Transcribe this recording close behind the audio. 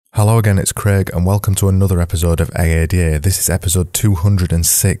Hello again, it's Craig and welcome to another episode of AADA. This is episode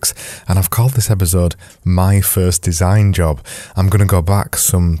 206 and I've called this episode My First Design Job. I'm going to go back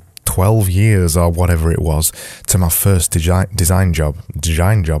some 12 years or whatever it was to my first design job. I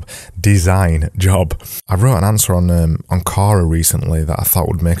wrote an answer on Quora recently that I thought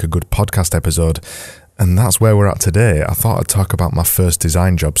would make a good podcast episode. And that's where we're at today. I thought I'd talk about my first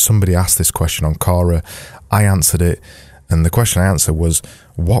design job. Somebody asked this question on Quora. I answered it. And the question I answered was,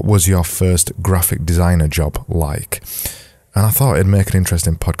 what was your first graphic designer job like? And I thought it'd make an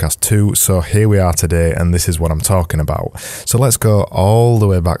interesting podcast too. So here we are today, and this is what I'm talking about. So let's go all the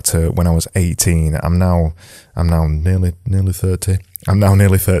way back to when I was 18. I'm now nearly 30. I'm now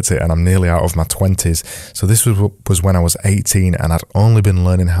nearly 30 and I'm nearly out of my 20s. So this was when I was 18 and I'd only been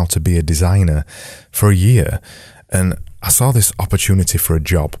learning how to be a designer for a year. And I saw this opportunity for a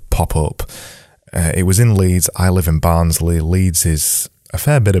job pop up. It was in Leeds. I live in Barnsley. Leeds is a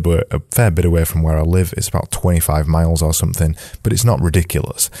fair bit away from where I live. It's about 25 miles or something, but it's not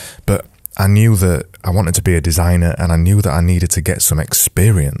ridiculous. But I knew that I wanted to be a designer and I knew that I needed to get some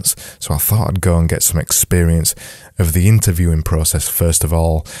experience. So I thought I'd go and get some experience of the interviewing process first of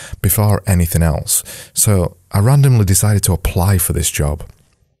all, before anything else. So I randomly decided to apply for this job.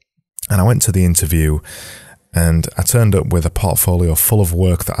 And I went to the interview and I turned up with a portfolio full of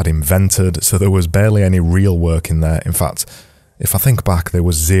work that I'd invented. So there was barely any real work in there. In fact, if I think back, there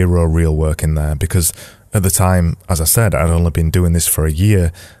was zero real work in there because at the time, as I said, I'd only been doing this for a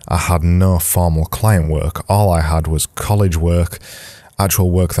year. I had no formal client work. All I had was college work, actual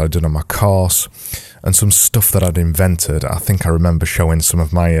work that I'd done on my course, and some stuff that I'd invented. I think I remember showing some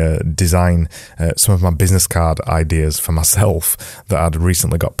of my some of my business card ideas for myself that I'd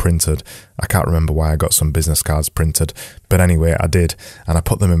recently got printed. I can't remember why I got some business cards printed, but anyway, I did, and I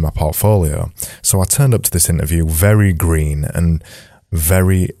put them in my portfolio. So I turned up to this interview very green and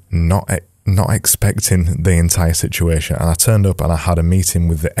very not expecting the entire situation. And I turned up and I had a meeting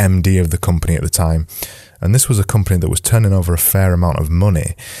with the MD of the company at the time. And this was a company that was turning over a fair amount of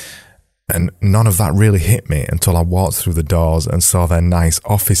money. And none of that really hit me until I walked through the doors and saw their nice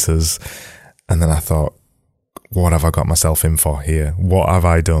offices. And then I thought, what have I got myself in for here? What have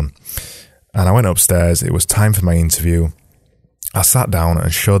I done? And I went upstairs. It was time for my interview. I sat down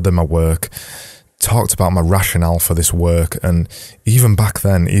and showed them my work, talked about my rationale for this work. And even back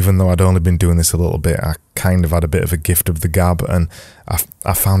then, even though I'd only been doing this a little bit, I kind of had a bit of a gift of the gab. And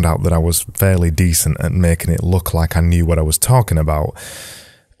I found out that I was fairly decent at making it look like I knew what I was talking about.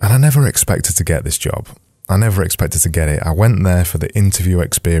 And I never expected to get this job. I never expected to get it. I went there for the interview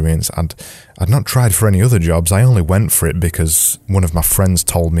experience. I'd not tried for any other jobs. I only went for it because one of my friends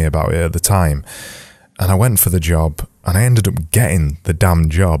told me about it at the time. And I went for the job and I ended up getting the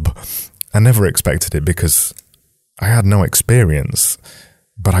damn job. I never expected it because I had no experience.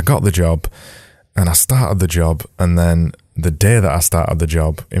 But I got the job and I started the job. And then the day that I started the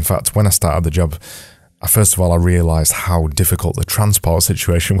job, in fact, when I started the job, first of all, I realised how difficult the transport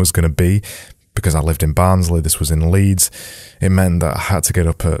situation was going to be because I lived in Barnsley. This was in Leeds. It meant that I had to get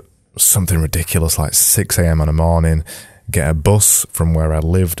up at something ridiculous like 6 a.m. in the morning, get a bus from where I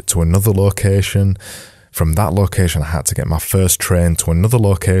lived to another location. From that location, I had to get my first train to another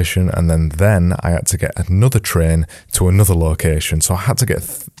location, and then I had to get another train to another location. So I had to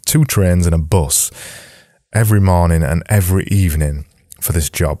get 2 trains and a bus every morning and every evening for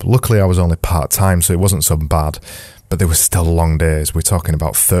this job. Luckily, I was only part-time, so it wasn't so bad, but they were still long days. We're talking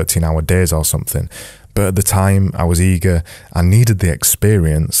about 13-hour days or something. But at the time, I was eager. I needed the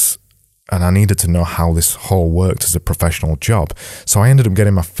experience, and I needed to know how this whole worked as a professional job. So I ended up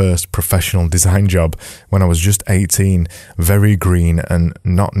getting my first professional design job when I was just 18, very green, and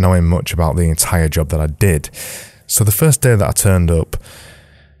not knowing much about the entire job that I did. So the first day that I turned up,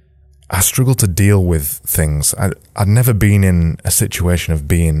 I struggled to deal with things. I'd never been in a situation of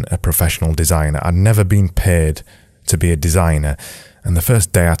being a professional designer. I'd never been paid to be a designer. And the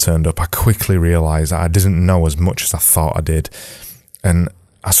first day I turned up, I quickly realised that I didn't know as much as I thought I did. And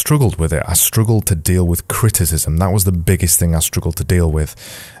I struggled with it. I struggled to deal with criticism. That was the biggest thing I struggled to deal with.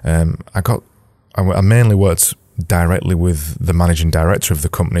 I mainly worked directly with the managing director of the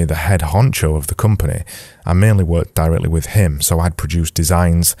company, the head honcho of the company. I mainly worked directly with him. So I'd produce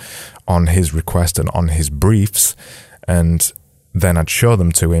designs on his request and on his briefs, and then I'd show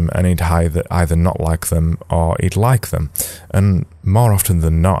them to him and he'd either not like them or he'd like them. And more often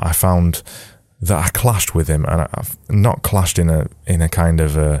than not, I found that I clashed with him, and I've not clashed in a kind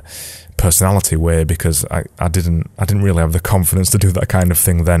of a personality way because I didn't really have the confidence to do that kind of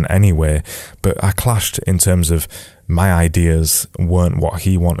thing then anyway. But I clashed in terms of my ideas weren't what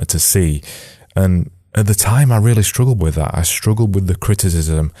he wanted to see, and At the time, I really struggled with that. I struggled with the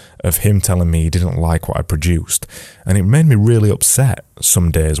criticism of him telling me he didn't like what I produced. And it made me really upset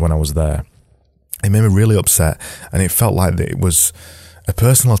some days when I was there. It made me really upset, and it felt like that it was a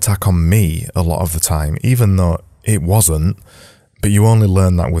personal attack on me a lot of the time, even though it wasn't. But you only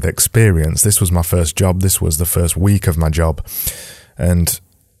learn that with experience. This was my first job. This was the first week of my job. And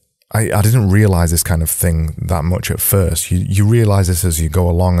I didn't realise this kind of thing that much at first. You realise this as you go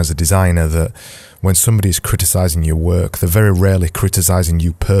along as a designer, that when somebody's criticising your work, they're very rarely criticising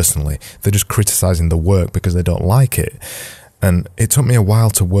you personally. They're just criticising the work because they don't like it. And it took me a while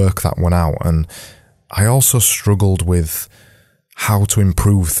to work that one out. And I also struggled with how to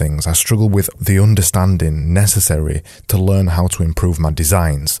improve things. I struggled with the understanding necessary to learn how to improve my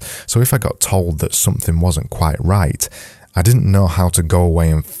designs. So if I got told that something wasn't quite right, I didn't know how to go away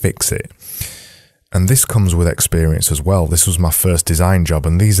and fix it. And this comes with experience as well. This was my first design job,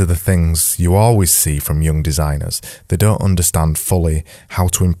 and these are the things you always see from young designers. They don't understand fully how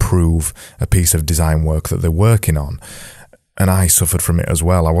to improve a piece of design work that they're working on. And I suffered from it as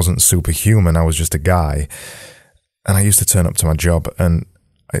well. I wasn't superhuman, I was just a guy. And I used to turn up to my job, and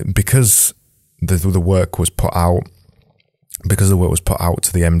because the work was put out, because the work was put out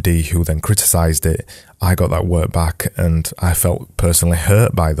to the MD, who then criticised it, I got that work back, and I felt personally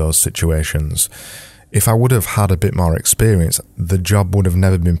hurt by those situations. If I would have had a bit more experience, the job would have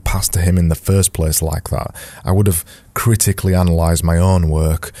never been passed to him in the first place like that. I would have critically analysed my own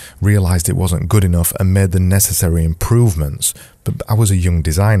work, realised it wasn't good enough, and made the necessary improvements. But I was a young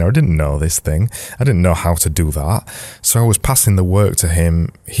designer. I didn't know this thing. I didn't know how to do that. So I was passing the work to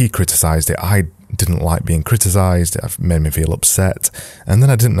him. He criticised it. I didn't like being criticised. It made me feel upset. And then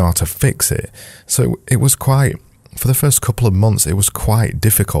I didn't know how to fix it. So it was quite, for the first couple of months, it was quite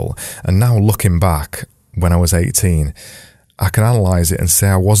difficult. And now looking back, when I was 18, I can analyse it and say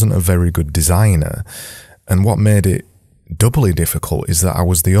I wasn't a very good designer. And what made it doubly difficult is that I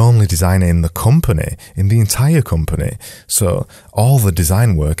was the only designer in the company, in the entire company. So all the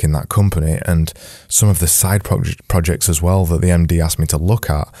design work in that company and some of the side projects as well that the MD asked me to look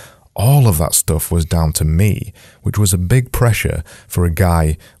at, all of that stuff was down to me, which was a big pressure for a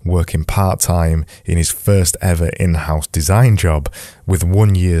guy working part-time in his first ever in-house design job with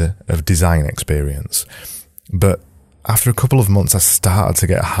 1 year of design experience. But after a couple of months, I started to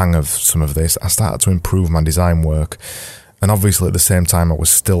get a hang of some of this. I started to improve my design work. And obviously at the same time, I was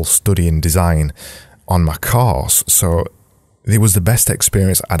still studying design on my course. So it was the best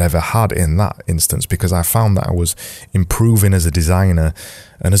experience I'd ever had in that instance, because I found that I was improving as a designer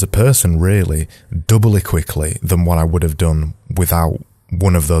and as a person really doubly quickly than what I would have done without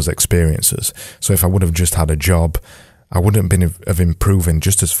one of those experiences. So if I would have just had a job, I wouldn't have been of improving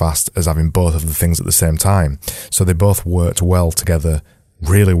just as fast as having both of the things at the same time. So they both worked well together,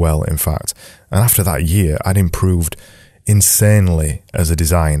 really well in fact. And after that year, I'd improved insanely as a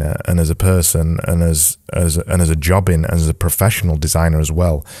designer and as a person and as a jobbing and as a professional designer as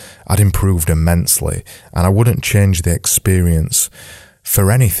well. I'd improved immensely, and I wouldn't change the experience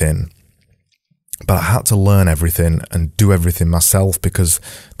for anything. But I had to learn everything and do everything myself because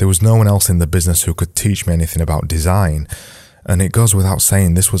there was no one else in the business who could teach me anything about design. And it goes without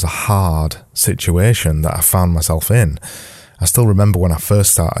saying, this was a hard situation that I found myself in. I still remember when I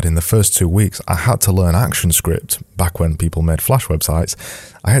first started, in the first 2 weeks, I had to learn ActionScript. Back when people made Flash websites,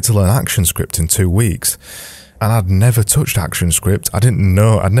 I had to learn ActionScript in 2 weeks. And I'd never touched ActionScript. I didn't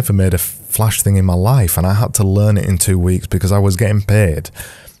know, I'd never made a Flash thing in my life, and I had to learn it in 2 weeks because I was getting paid.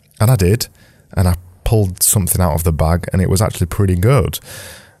 And I did, and I pulled something out of the bag, and it was actually pretty good.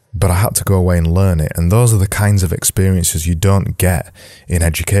 But I had to go away and learn it, and those are the kinds of experiences you don't get in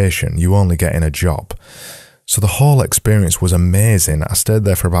education, you only get in a job. So the whole experience was amazing. I stayed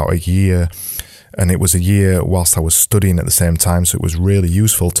there for about a year, and it was a year whilst I was studying at the same time, so it was really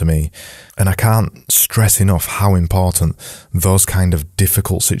useful to me. And I can't stress enough how important those kind of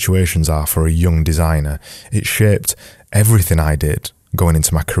difficult situations are for a young designer. It shaped everything I did going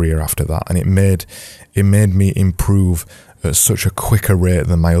into my career after that, and it made me improve at such a quicker rate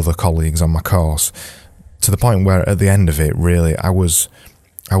than my other colleagues on my course, to the point where at the end of it, really, I was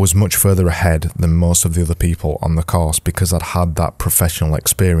much further ahead than most of the other people on the course because I'd had that professional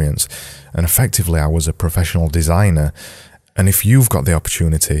experience, and effectively I was a professional designer. And if you've got the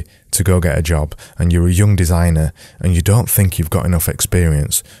opportunity to go get a job and you're a young designer and you don't think you've got enough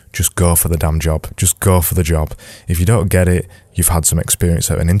experience, just go for the damn job. Just go for the job. If you don't get it, you've had some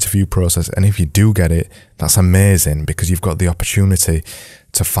experience at an interview process, and if you do get it, that's amazing because you've got the opportunity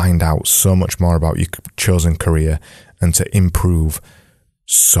to find out so much more about your chosen career and to improve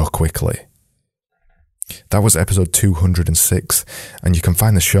so quickly. That was episode 206, and you can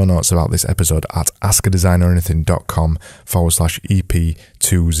find the show notes about this episode at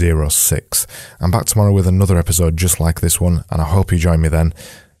askadesigneranything.com/EP206. I'm back tomorrow with another episode just like this one, and I hope you join me then.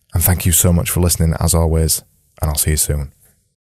 And thank you so much for listening as always, and I'll see you soon.